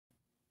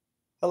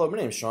Hello, my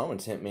name is Sean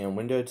with Tint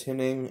Window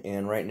Tinting,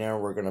 and right now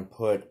we're going to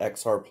put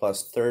XR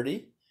Plus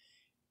 30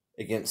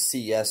 against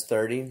CS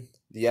 30.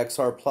 The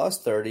XR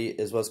Plus 30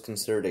 is what's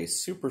considered a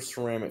super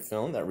ceramic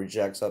film that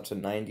rejects up to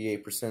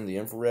 98% of the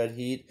infrared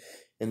heat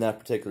in that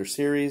particular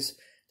series.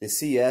 The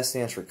CS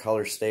stands for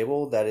color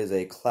stable. That is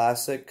a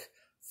classic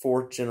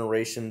 4th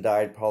generation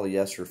dyed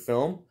polyester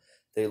film.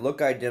 They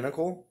look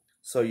identical,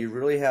 so you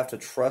really have to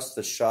trust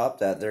the shop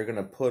that they're going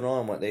to put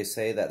on what they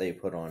say that they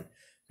put on.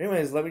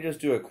 Anyways, let me just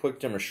do a quick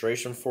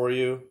demonstration for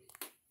you.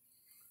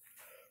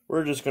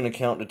 We're just going to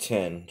count to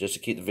 10 just to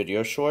keep the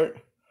video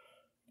short.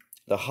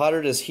 The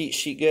hotter this heat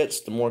sheet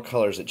gets, the more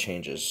colors it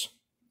changes.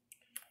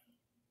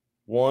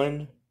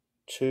 1,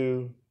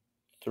 2,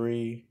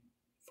 3,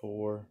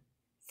 4,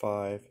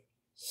 5,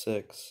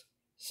 6,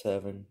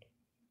 7,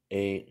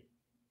 8,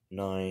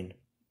 9,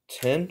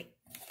 10.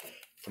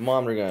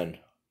 Thermometer gun.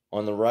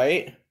 On the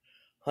right,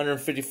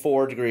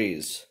 154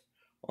 degrees.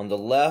 On the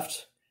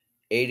left,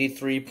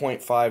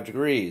 83.5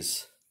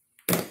 degrees.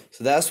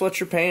 So that's what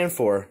you're paying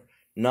for.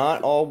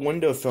 Not all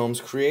window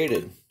films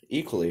created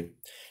equally.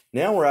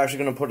 Now we're actually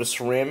going to put a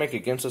ceramic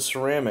against a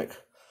ceramic.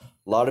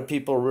 A lot of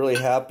people are really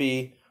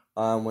happy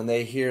when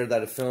they hear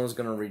that a film is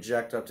going to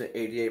reject up to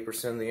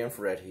 88% of the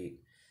infrared heat.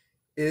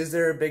 Is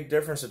there a big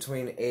difference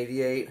between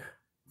 88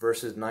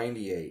 versus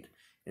 98?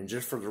 And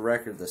just for the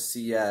record, the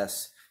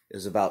CS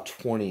is about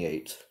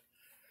 28.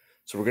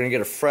 So we're going to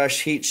get a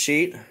fresh heat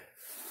sheet.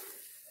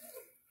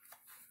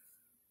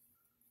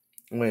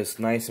 When it's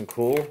nice and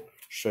cool,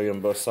 show you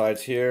on both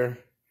sides here.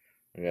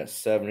 We got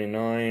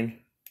 79,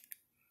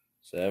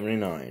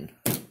 79.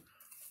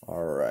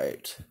 All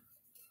right.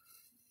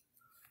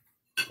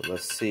 So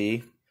let's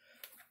see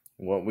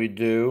what we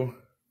do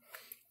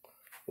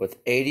with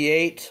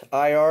 88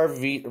 IR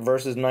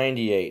versus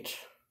 98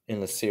 in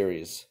the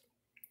series.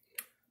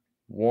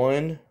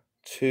 1,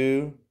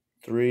 2,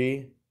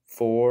 3,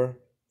 4,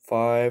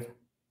 5,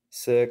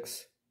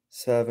 6,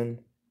 7,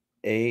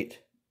 8,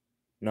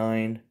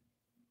 9,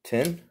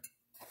 10.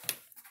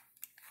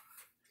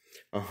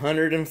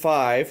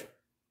 105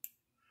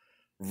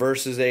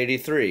 versus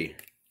 83.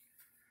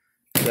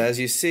 So as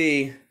you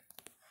see,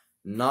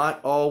 not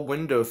all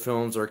window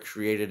films are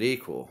created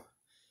equal.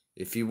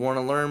 If you want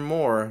to learn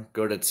more,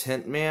 go to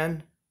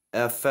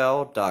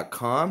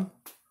tintmanfl.com,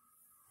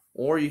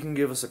 or you can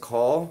give us a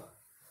call.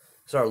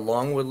 This is our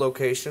Longwood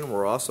location.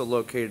 We're also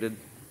located,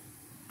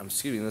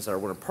 this is our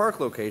Winter Park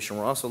location.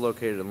 We're also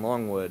located in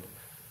Longwood.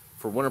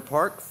 For Winter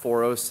Park,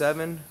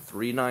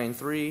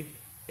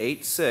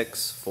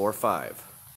 407-393-8645.